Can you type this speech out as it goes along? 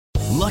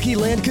Lucky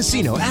Land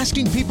Casino,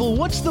 asking people,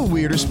 what's the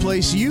weirdest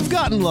place you've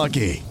gotten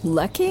lucky?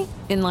 Lucky?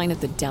 In line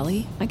at the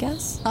deli, I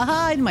guess?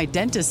 Aha, in my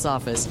dentist's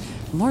office.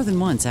 More than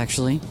once,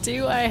 actually.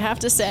 Do I have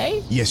to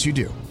say? Yes, you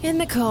do. In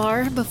the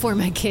car before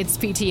my kids'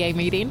 PTA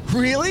meeting.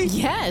 Really?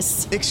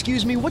 Yes.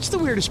 Excuse me, what's the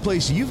weirdest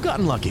place you've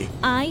gotten lucky?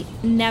 I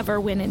never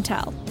win and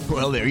tell.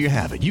 Well, there you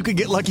have it. You can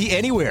get lucky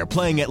anywhere,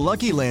 playing at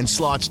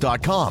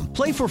LuckyLandSlots.com.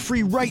 Play for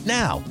free right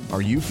now.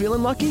 Are you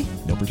feeling lucky?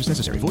 No purchase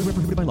necessary. Void where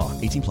prohibited by law.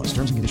 18 plus.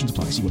 Terms and conditions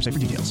apply. See website for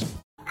details.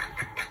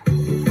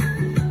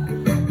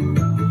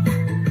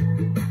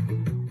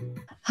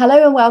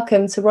 Hello and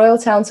welcome to Royal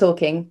Town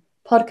Talking,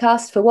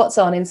 podcast for what's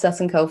on in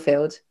Sutton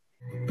Coldfield.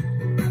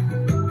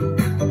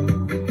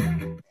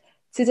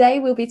 Today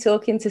we'll be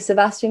talking to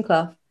Sebastian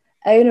Clough,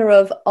 owner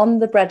of On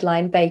The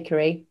Breadline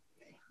bakery.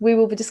 We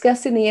will be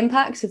discussing the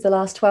impact of the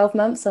last 12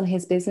 months on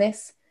his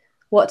business,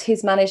 what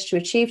he's managed to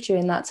achieve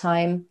during that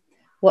time,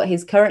 what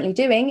he's currently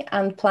doing,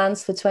 and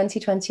plans for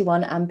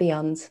 2021 and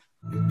beyond.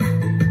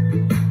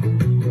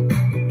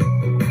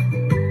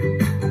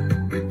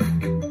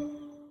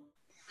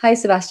 Hi,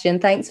 Sebastian.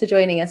 Thanks for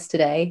joining us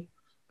today.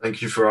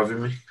 Thank you for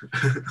having me.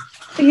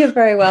 You're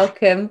very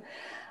welcome.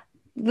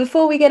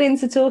 Before we get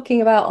into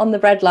talking about On The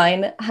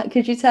Breadline,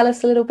 could you tell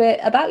us a little bit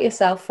about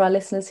yourself for our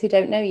listeners who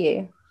don't know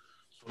you?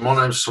 My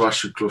name's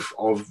Sebastian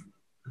Clough.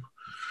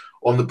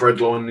 On The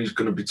Breadline, he's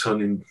going to be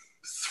turning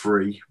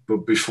 3.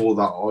 But before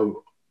that,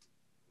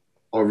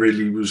 I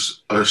really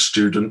was a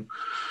student.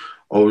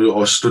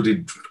 I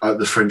studied at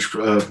the French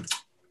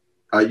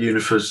at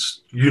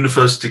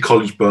University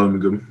College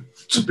Birmingham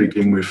to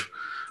begin with,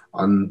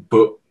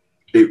 but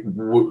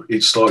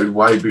it started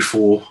way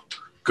before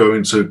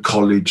going to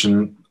college,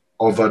 and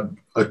I've had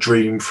a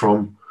dream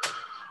from,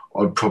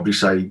 I'd probably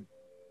say,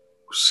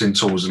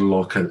 since I was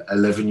like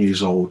 11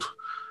 years old.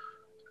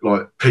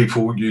 Like,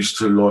 people used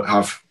to like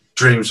have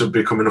dreams of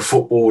becoming a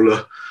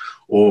footballer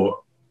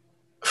or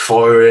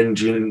fire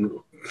engine,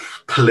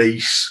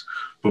 police,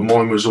 but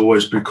mine was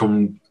always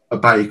become a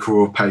baker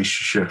or a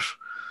pastry chef,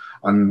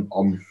 and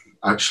I'm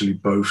actually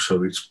both,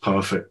 so it's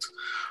perfect.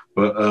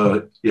 But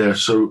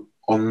so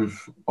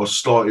I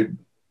started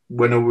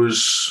when I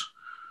was,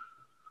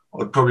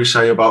 I'd probably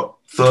say about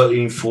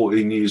 13,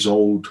 14 years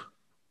old.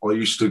 I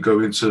used to go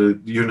into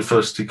the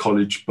University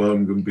College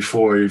Birmingham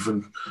before I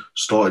even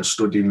started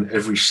studying.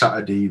 Every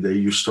Saturday they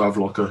used to have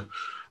like a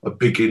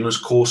beginner's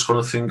course kind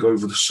of thing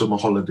over the summer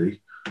holiday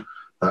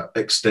that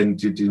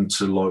extended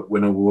into like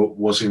when I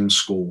was in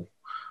school.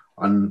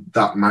 And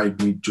that made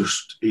me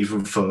just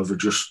even further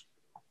just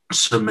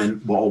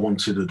cement what I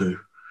wanted to do.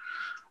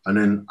 And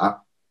then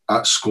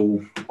at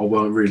school, I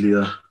weren't really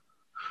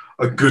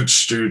a good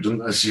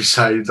student, as you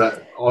say,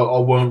 that I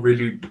weren't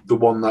really the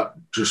one that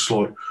just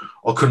like,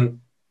 I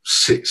couldn't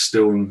sit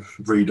still and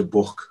read a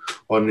book.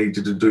 I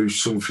needed to do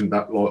something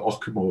that like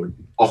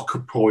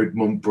occupied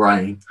my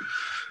brain.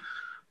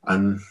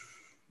 And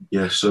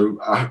yeah,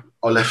 so I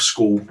left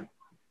school,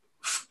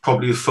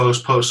 probably the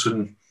first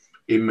person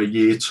in my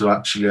year to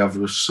actually have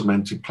a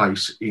cemented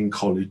place in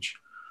college.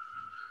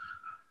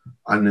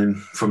 And then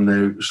from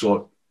there, it was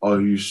like I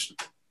used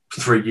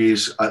 3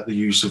 years at the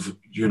use of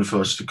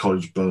University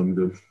College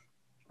Birmingham,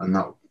 and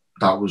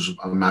that was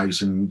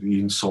amazing, the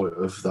insight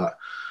of that.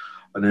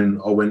 And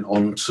then I went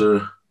on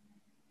to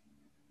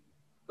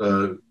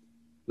the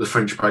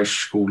French pastry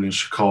school in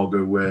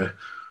Chicago, where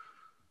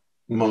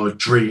my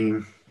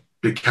dream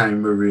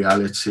became a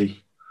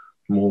reality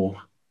more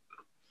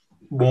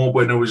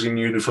when I was in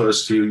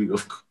University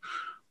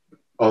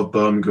of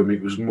Birmingham.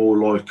 It was more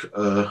like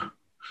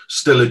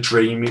still a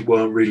dream. It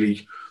weren't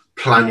really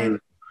planning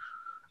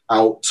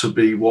out to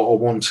be what I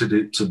wanted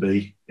it to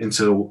be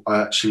until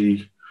I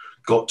actually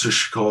got to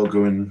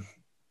Chicago, and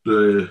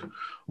I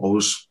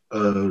was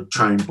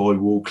trained by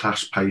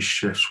world-class pastry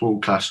chefs,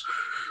 world-class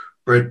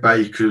bread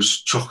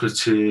bakers,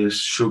 chocolatiers,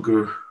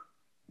 sugar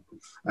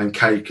and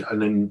cake.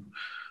 And then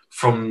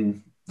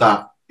from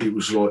that, it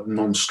was like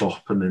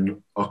non-stop. And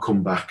then I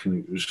come back,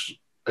 and it was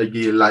a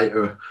year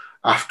later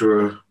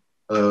after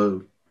I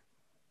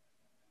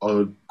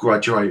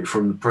graduated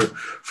from the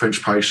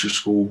French pastry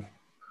school,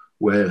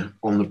 where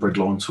On The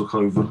Breadline took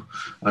over,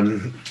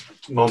 and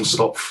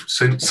non-stop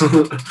since.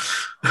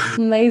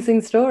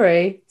 Amazing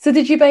story. So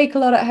did you bake a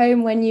lot at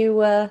home when you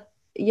were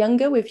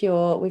younger with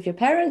your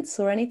parents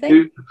or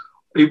anything?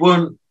 It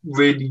weren't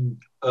really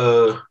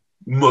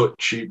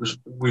much. It was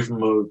with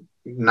my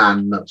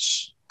nan.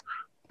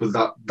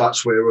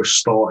 That's where I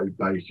started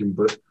baking.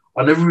 But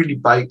I never really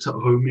baked at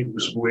home. It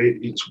was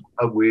weird. It's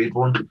a weird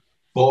one.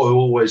 But I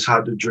always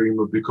had a dream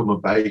of becoming a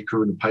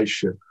baker and a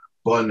pastry chef,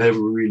 but I never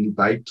really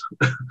baked.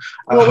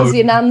 What was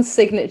your nan's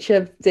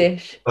signature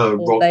dish?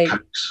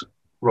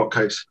 Rock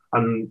cakes.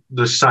 And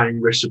the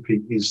same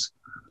recipe is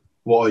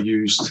what I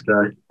use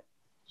today.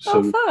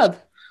 So, fab.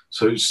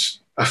 So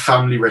it's a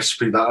family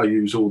recipe that I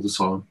use all the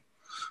time.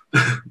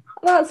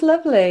 That's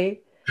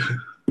lovely.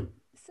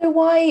 So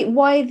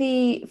why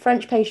the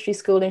French pastry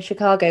school in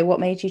Chicago? What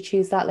made you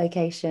choose that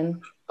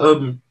location?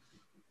 To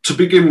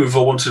begin with, I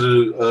wanted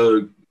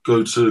to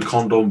go to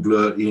Cordon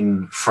Bleu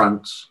in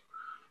France,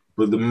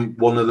 But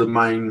one of the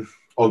main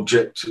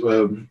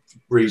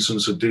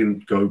reasons I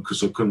didn't go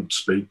because I couldn't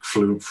speak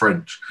fluent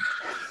French.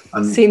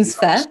 And seems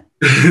fair.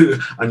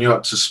 And you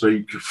had to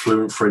speak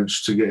fluent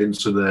French to get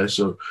into there,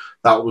 so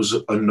that was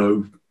a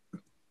no.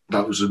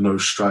 That was a no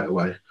straight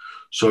away.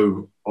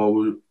 So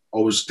I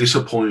was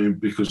disappointed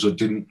because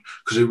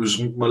because it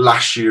was my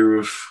last year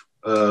of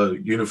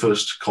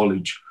University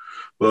College,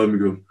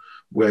 Birmingham,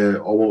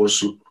 where I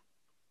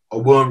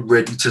weren't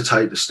ready to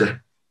take the step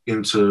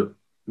into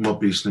my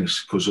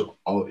business because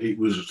it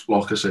was,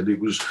 like I said, it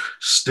was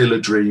still a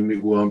dream.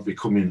 It weren't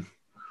becoming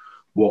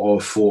what I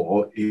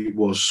thought it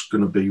was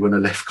going to be when I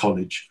left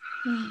college.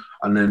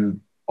 And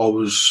then I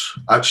was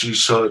actually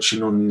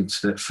searching on the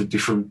internet for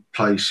different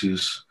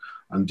places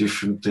and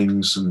different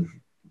things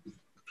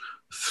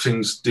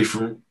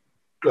different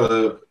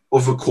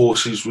other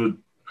courses were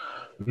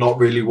not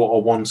really what I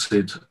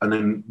wanted. And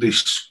then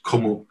this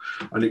come up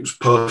and it was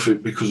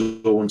perfect because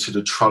I wanted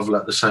to travel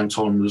at the same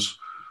time as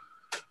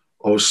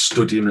I was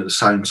studying at the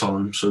same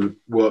time. So it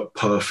worked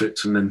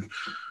perfect. And then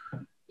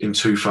in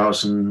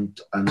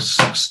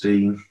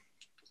 2016,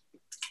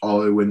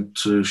 I went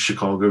to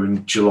Chicago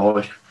in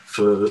July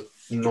for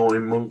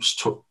 9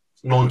 to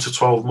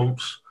 12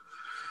 months.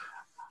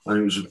 And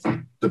it was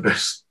the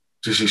best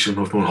decision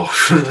of my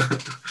life.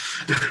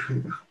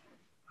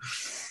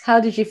 How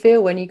did you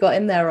feel when you got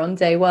in there on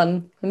day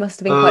one? It must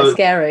have been quite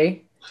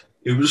scary.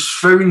 It was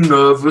very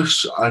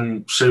nervous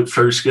and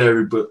very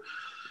scary, but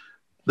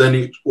then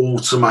it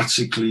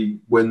automatically,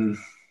 when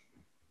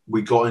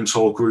we got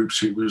into our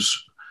groups, I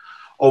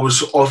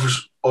was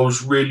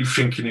really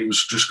thinking it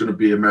was just going to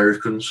be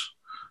Americans.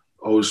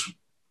 I was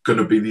going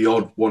to be the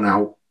odd one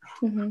out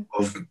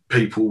of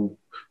people,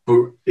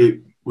 but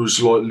it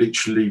was like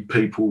literally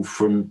people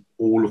from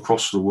all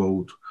across the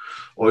world.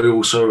 I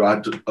also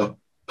had a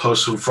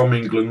person from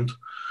England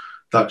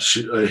that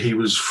he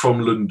was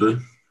from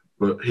London,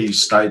 but he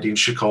stayed in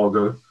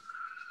Chicago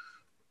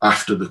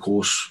after the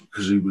course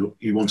because he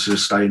wanted to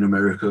stay in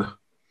America.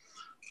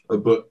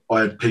 But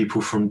I had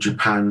people from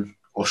Japan,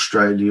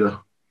 Australia,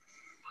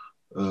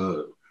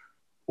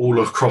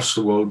 all across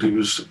the world.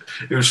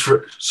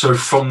 So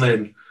from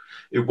then,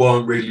 it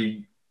weren't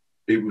really.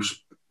 It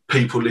was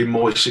people in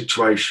my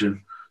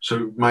situation,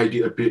 so it made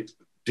it a bit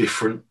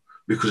different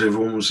because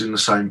everyone was in the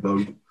same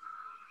boat.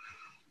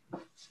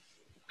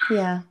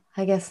 Yeah,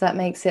 I guess that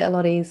makes it a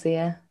lot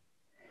easier.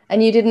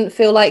 And you didn't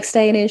feel like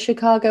staying in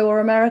Chicago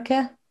or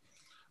America?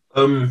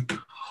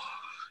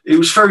 It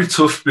was very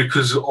tough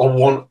because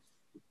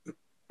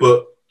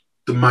but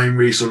the main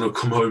reason I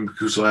come home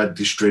because I had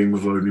this dream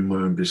of owning my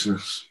own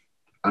business,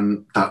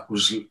 and that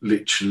was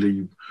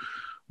literally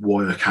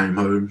why I came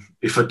home.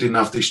 If I didn't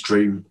have this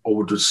dream, I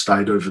would have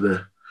stayed over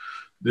there.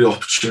 The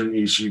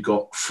opportunities you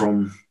got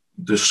from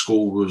the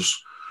school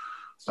was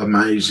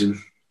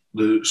amazing.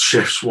 The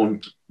chefs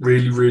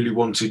really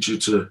wanted you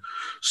to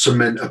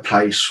cement a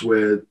place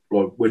where,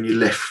 like, when you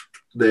left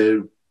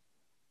their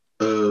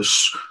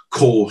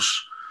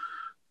course,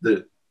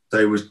 that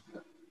they were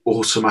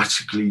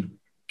automatically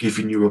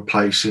giving you a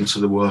place into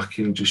the work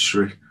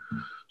industry.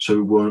 So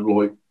it weren't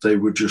like they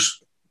were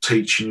just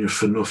teaching you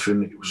for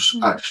nothing. It was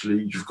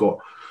actually, you've got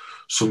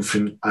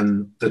something,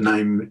 and the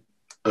name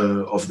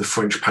of the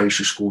French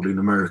pastry school in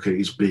America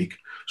is big.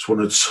 It's one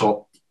of the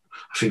top,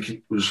 I think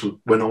it was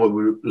when I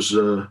was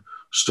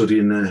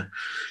studying there,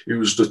 it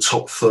was the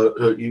top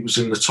it was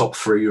in the top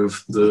 3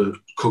 of the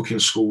cooking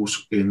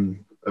schools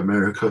in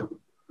America.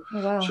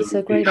 Oh, wow, so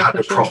so great. It had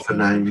a proper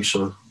name.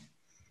 So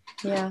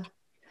yeah.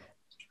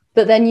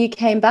 But then you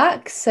came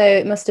back, so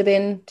it must have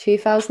been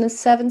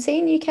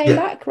 2017 you came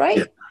back, right?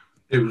 Yeah.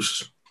 It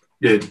was,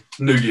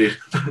 New Year.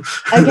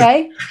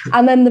 Okay.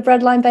 And then the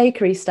Breadline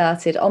Bakery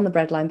started, On The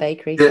Breadline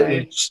Bakery,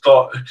 sorry.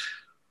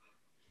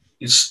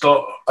 It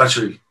started,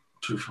 actually,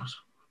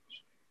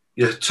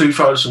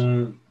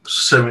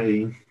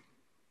 2017.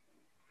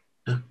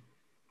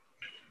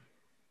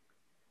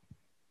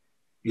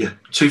 Yeah,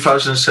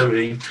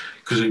 2017,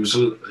 because it was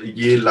a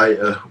year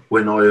later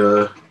when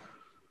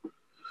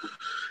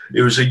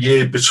it was a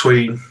year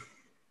between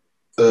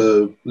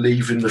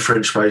leaving the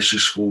French pastry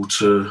school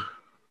to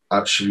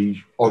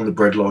actually On The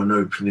Breadline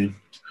opening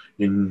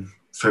in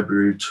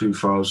February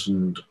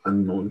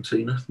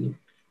 2019, I think.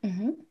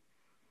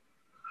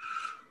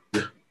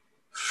 Yeah,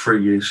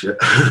 3 years,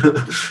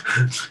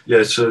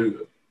 yeah. So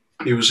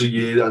it was a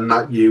year, and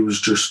that year was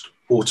just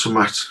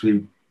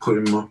automatically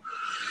putting my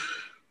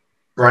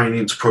brain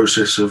into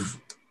process of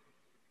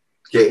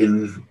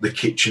getting the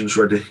kitchens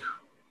ready.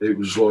 It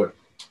was like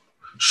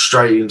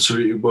straight into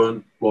it. It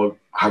weren't like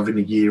having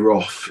a year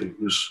off. It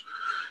was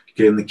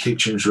getting the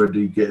kitchens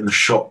ready, getting the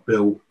shop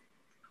built,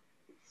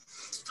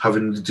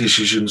 having the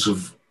decisions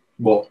of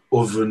what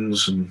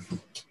ovens and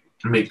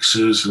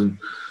mixers, and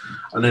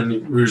then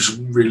it was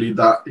really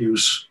that it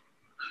was.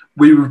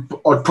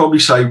 I'd probably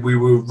say we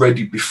were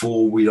ready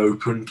before we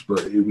opened,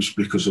 but it was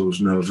because I was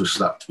nervous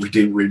that we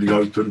didn't really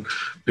open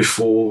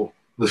before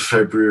the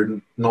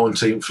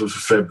 19th of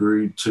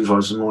February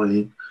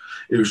 2019.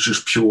 It was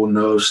just pure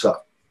nerves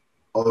that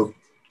I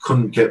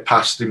couldn't get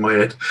past in my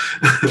head.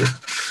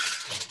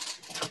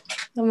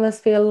 There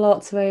must be a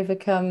lot to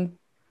overcome.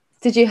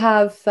 Did you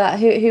have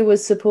who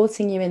was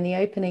supporting you in the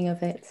opening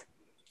of it?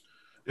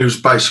 It was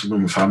basically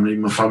my family.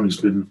 My family's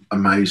been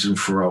amazing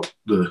throughout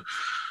the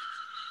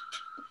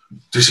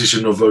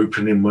decision of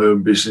opening my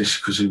own business,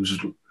 because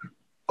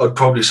I'd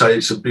probably say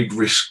it's a big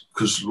risk,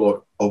 because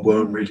like I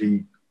weren't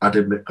really like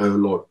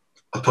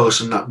a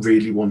person that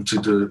really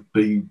wanted to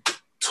be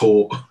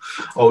taught.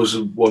 I was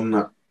the one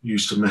that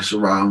used to mess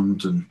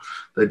around, and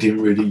they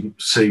didn't really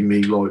see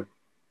me like.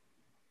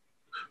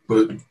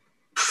 But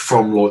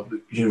from like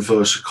the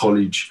university,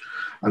 college,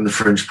 and the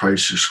French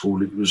pastry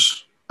school, it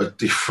was a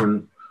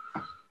different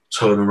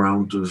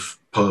turnaround of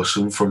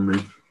person from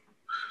me,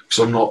 because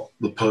I'm not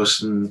the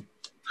person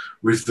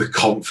with the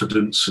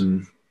confidence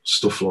and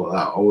stuff like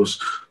that. I was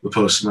the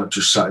person that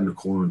just sat in the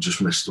corner and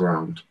just messed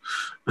around.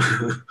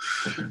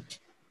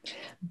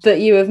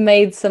 But you have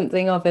made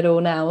something of it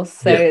all now,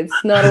 so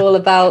it's not all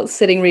about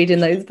sitting reading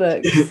those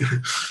books.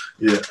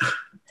 Yeah.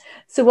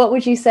 So what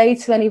would you say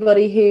to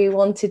anybody who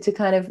wanted to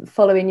kind of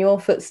follow in your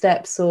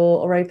footsteps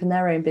or open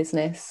their own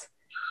business?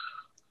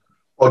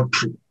 I'd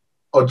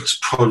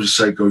probably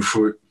say go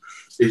for it.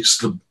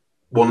 It's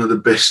one of the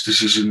best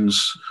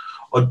decisions.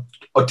 I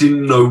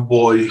didn't know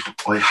why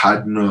I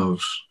had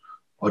nerves.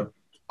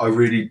 I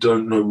really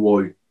don't know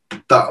why.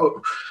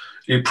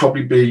 I'd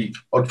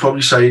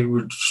probably say it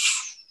would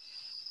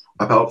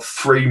about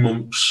 3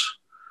 months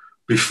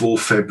before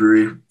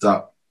February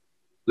that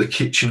the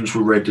kitchens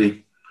were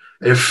ready.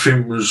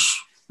 Everything was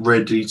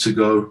ready to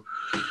go.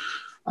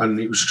 And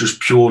it was just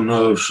pure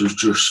nerves. It was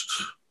just,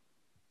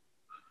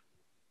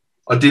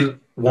 I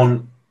didn't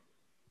want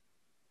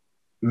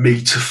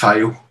me to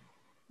fail.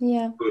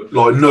 Yeah.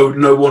 Like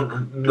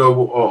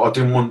I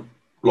didn't want,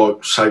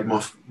 like, say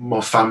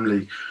my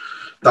family.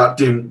 That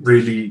didn't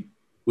really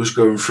was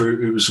going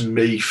through. It was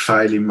me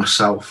failing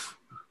myself.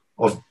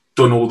 I've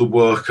done all the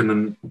work, and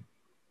then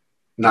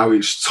now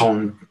it's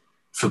time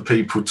for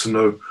people to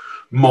know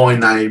my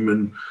name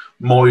and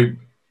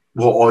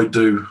what I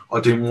do. I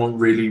didn't want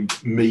really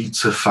me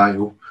to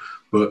fail,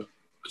 but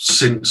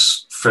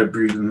since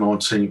February the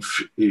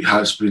 19th, it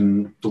has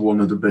been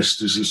one of the best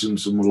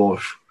decisions of my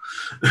life.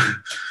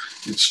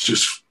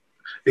 It's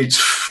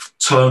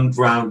turned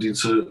round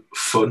into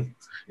fun.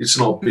 It's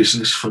not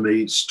business for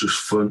me, it's just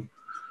fun.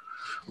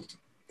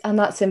 And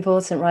that's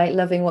important, right?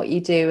 Loving what you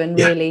do and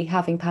really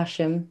having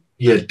passion.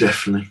 Yeah,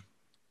 definitely.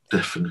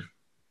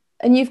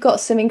 And you've got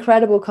some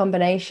incredible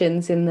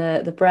combinations in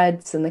the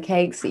breads and the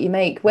cakes that you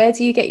make. Where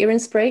do you get your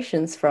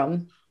inspirations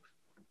from?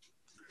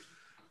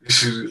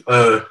 This is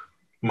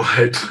my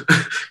head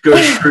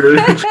goes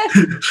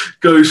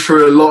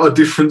through a lot of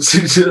different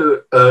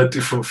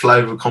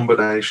flavour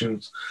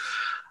combinations,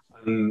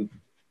 and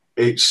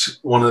it's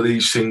one of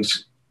these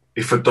things.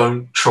 If I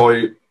don't try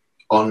it,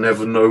 I'll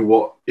never know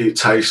what it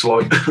tastes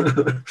like.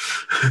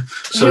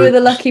 So who are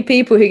the lucky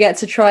people who get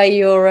to try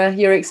your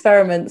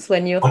experiments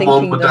when you're thinking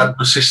mum, my dad,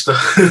 my sister,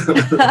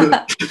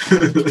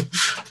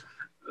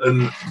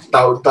 and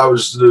that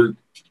was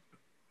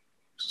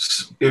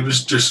it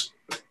was just.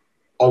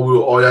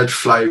 I had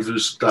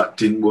flavours that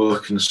didn't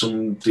work and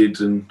some did,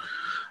 and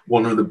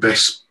one of the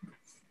best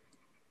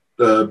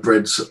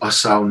breads I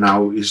sell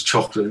now is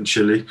chocolate and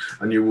chilli,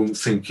 and you wouldn't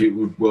think it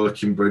would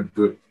work in bread,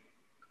 but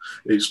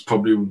it's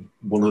probably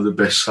one of the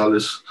best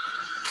sellers.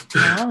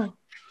 Wow.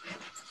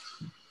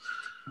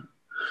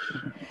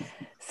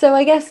 So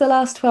I guess the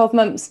last 12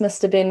 months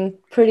must have been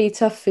pretty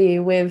tough for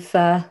you with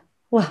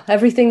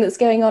everything that's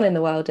going on in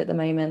the world at the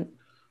moment.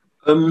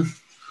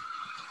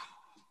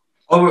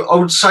 I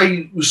would say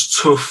it was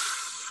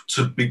tough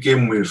to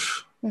begin with,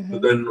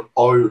 but then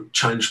I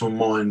changed my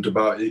mind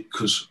about it,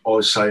 because I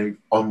say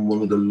I'm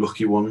one of the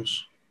lucky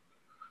ones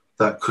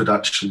that could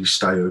actually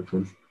stay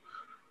open.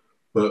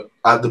 But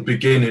at the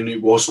beginning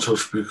it was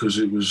tough, because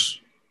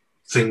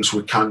things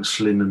were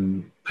cancelling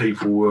and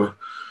people were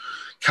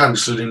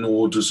cancelling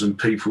orders and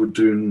people were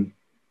doing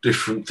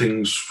different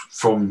things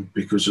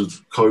because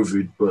of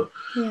COVID. But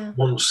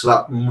once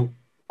that,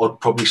 I'd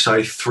probably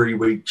say 3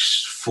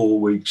 weeks, 4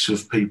 weeks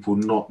of people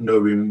not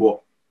knowing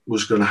what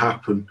was going to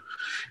happen,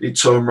 it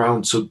turned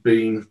around to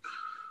being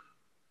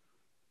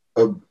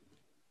a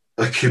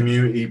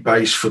community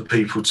base for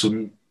people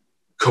to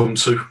come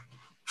to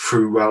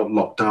throughout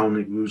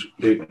lockdown.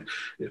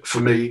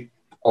 For me,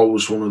 I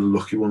was one of the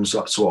lucky ones.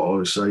 That's what I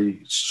would say.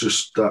 It's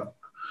just that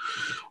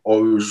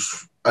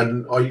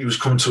it was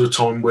coming to a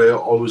time where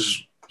I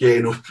was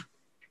getting up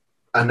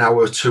an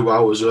hour, 2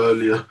 hours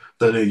earlier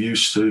than I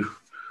used to.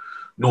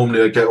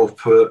 Normally I get up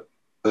at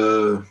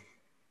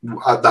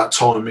that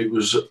time it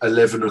was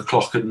 11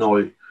 o'clock at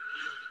night,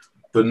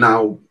 but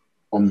now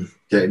I'm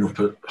getting up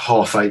at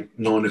 8:30,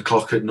 9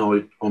 o'clock at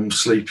night. I'm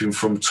sleeping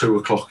from 2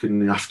 o'clock in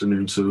the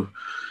afternoon to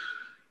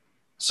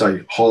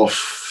say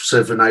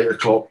 7:30, 8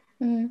 o'clock,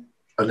 and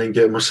then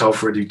getting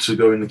myself ready to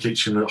go in the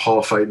kitchen at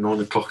 8:30,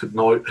 9 o'clock at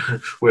night,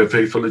 where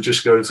people are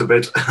just going to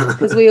bed.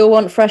 Because we all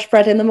want fresh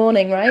bread in the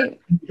morning, right?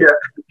 Yeah.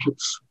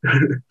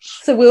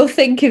 So we'll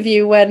think of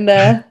you when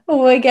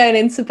we're going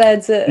into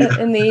bed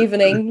in the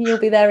evening. You'll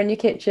be there in your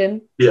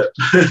kitchen. Yeah.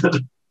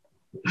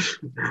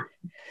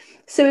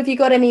 So have you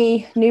got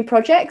any new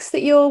projects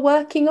that you're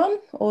working on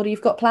or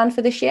you've got planned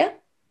for this year?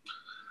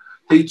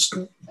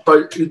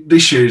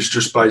 This year is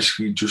just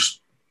basically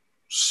just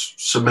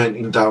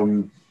cementing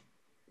down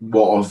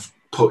what I've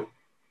put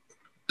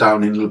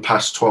down in the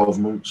past 12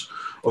 months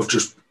of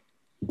just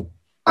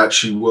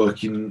actually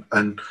working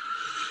and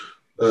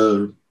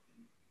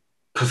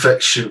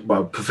perfection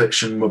my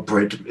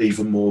bread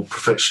even more,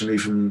 perfection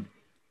even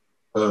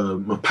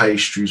my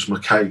pastries, my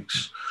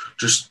cakes,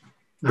 just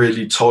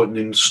really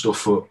tightening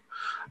stuff up.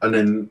 And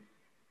then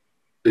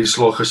it's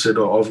like I said,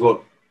 I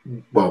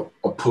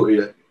put it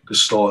at the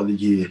start of the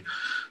year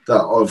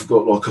that I've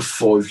got like a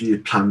 5-year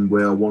plan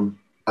where I want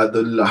at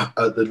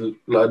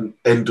the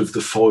end of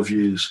the 5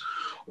 years,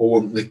 I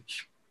want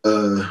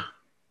the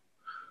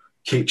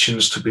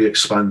kitchens to be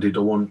expanded.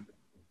 I want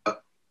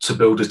to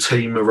build a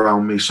team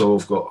around me so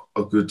I've got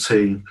a good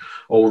team.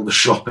 I want the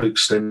shop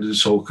extended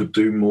so I could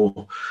do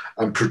more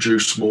and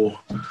produce more.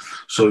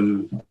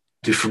 So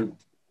different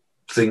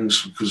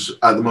things, because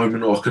at the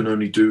moment I can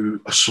only do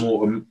a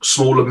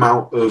small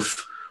amount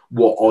of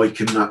what I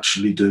can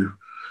actually do.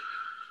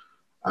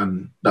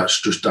 And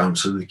that's just down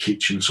to the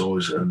kitchen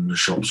size and the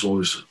shop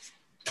size.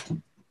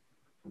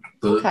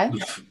 And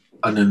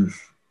then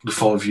the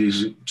 5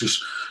 years,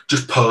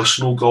 just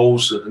personal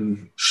goals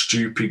and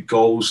stupid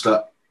goals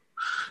that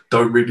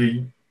don't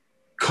really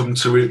come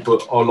to it,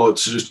 but I like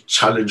to just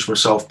challenge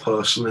myself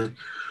personally.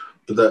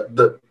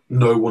 That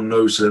no one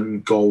knows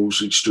them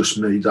goals. It's just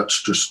me.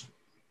 That's just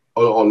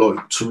I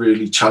like to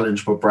really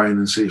challenge my brain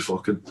and see if I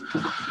can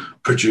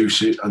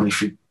produce it. And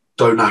if it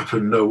don't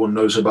happen, no one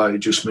knows about it.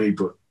 Just me.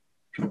 But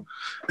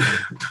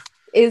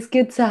it's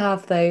good to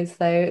have those,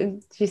 though.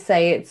 As you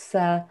say, it's.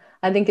 I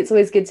think it's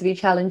always good to be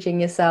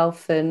challenging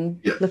yourself and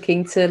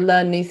looking to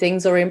learn new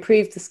things or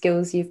improve the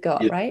skills you've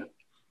got, right?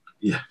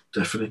 Yeah,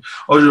 definitely.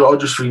 I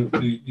just think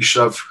you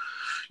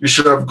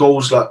should have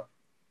goals that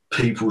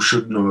people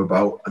should know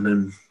about, and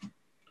then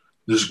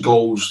there's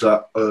goals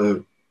that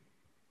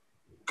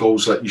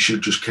you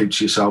should just keep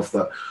to yourself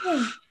that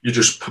you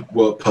just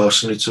work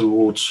personally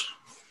towards.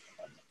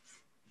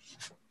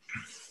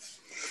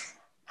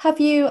 Have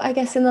you, I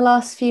guess, in the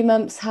last few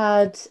months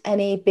had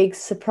any big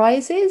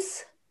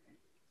surprises?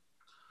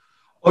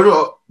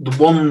 The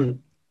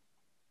one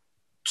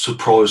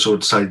surprise I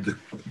would say in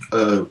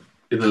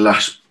the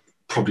last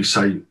probably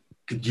say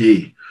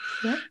year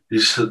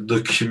is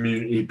the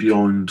community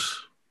behind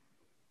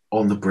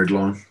On The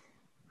Breadline.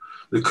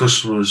 The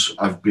customers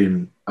have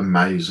been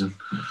amazing.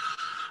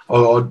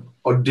 I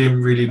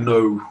didn't really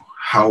know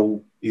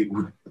how it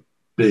would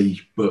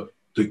be, but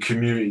the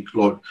community,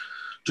 like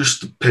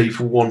just the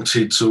people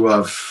wanted to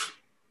have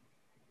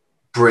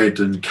bread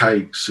and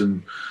cakes,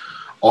 and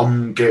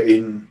I'm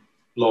getting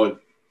like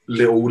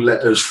little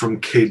letters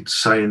from kids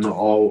saying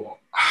how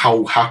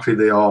happy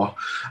they are,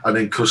 and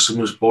then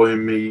customers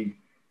buying me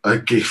a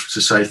gift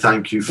to say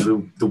thank you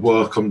for the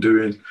work I'm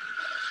doing.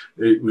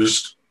 It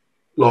was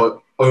like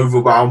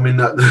overwhelming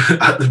at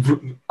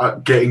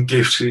getting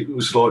gifts. It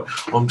was like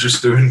I'm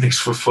just doing this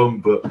for fun,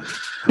 but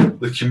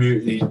the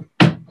community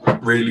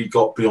really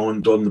got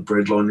behind On The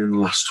Breadline in the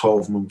last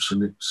 12 months,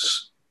 and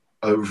it's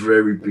a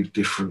very big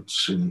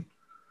difference in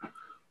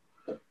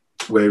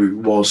where it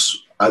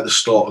was at the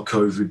start of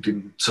COVID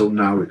until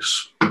now.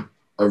 It's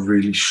a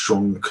really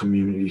strong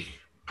community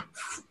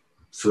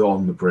for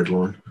On The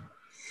Breadline.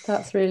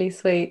 That's really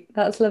sweet.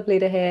 That's lovely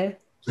to hear.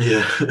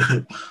 Yeah.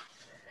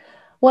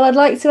 Well, I'd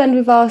like to end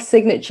with our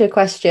signature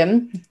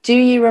question. Do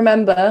you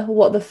remember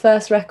what the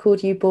first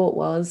record you bought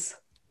was?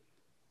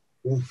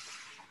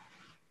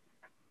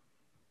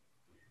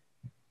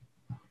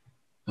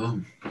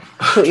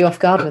 Caught you off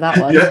guard with that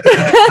one. Yeah.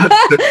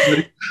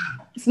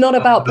 It's not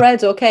about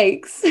bread or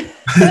cakes.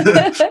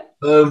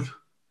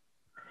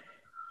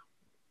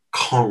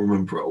 Can't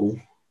remember at all.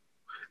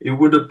 It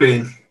would have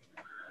been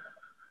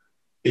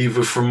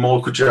either from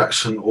Michael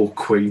Jackson or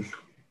Queen.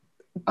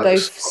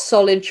 Both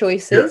solid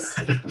choices.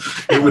 Yeah.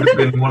 It would have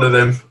been one of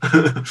them.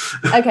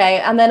 Okay,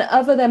 and then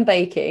other than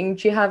baking,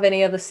 do you have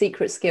any other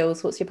secret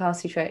skills? What's your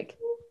party trick?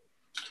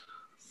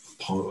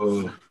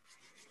 I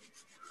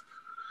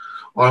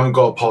haven't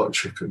got a party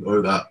trick, I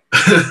know that.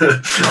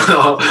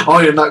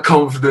 I ain't that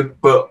confident,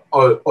 but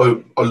I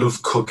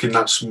love cooking.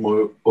 That's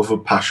my other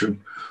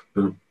passion.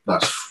 But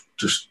that's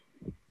just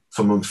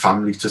for my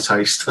family to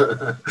taste.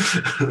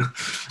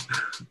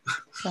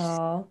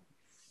 Aww.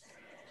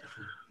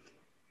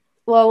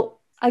 Well,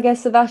 I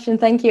guess, Sebastian,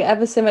 thank you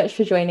ever so much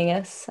for joining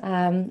us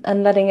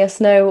and letting us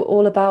know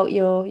all about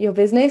your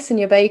business and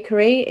your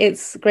bakery.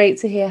 It's great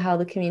to hear how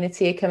the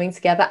community are coming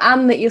together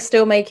and that you're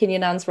still making your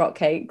Nan's rock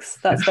cakes.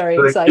 That's very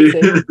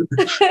exciting.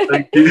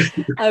 Thank you.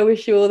 I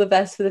wish you all the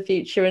best for the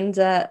future and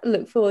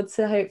look forward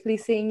to hopefully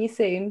seeing you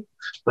soon.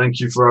 Thank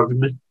you for having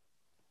me.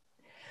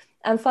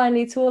 And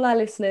finally, to all our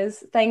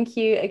listeners, thank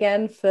you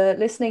again for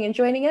listening and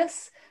joining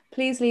us.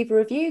 Please leave a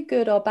review,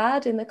 good or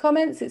bad, in the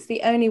comments. It's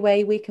the only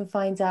way we can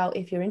find out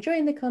if you're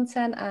enjoying the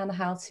content and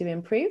how to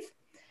improve.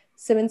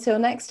 So until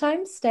next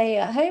time, stay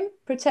at home,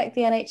 protect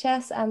the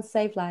NHS and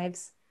save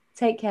lives.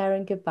 Take care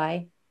and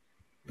goodbye.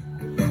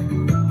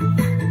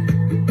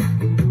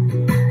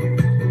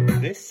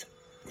 This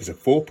was a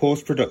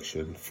 4-Pause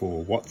production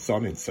for What's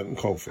On in Sutton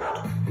Coldfield.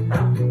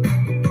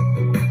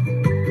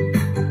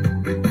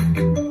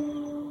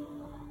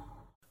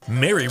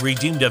 Mary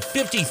redeemed a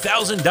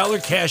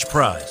 $50,000 cash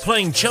prize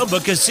playing Chumba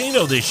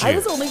Casino this year. I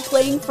was only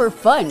playing for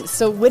fun,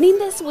 so winning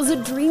this was a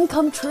dream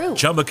come true.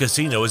 Chumba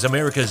Casino is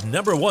America's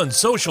 #1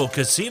 social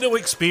casino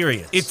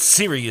experience. It's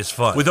serious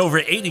fun. With over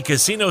 80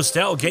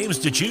 casino-style games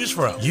to choose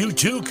from, you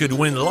too could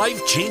win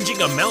life-changing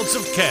amounts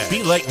of cash.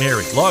 Be like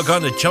Mary. Log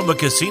on to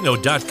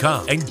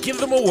ChumbaCasino.com and give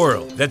them a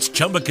whirl. That's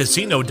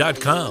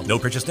ChumbaCasino.com. No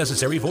purchase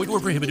necessary. Void where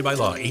prohibited by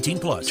law.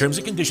 18+. Terms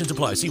and conditions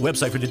apply. See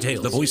website for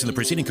details. The voice in the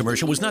preceding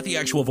commercial was not the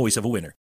actual voice of a winner.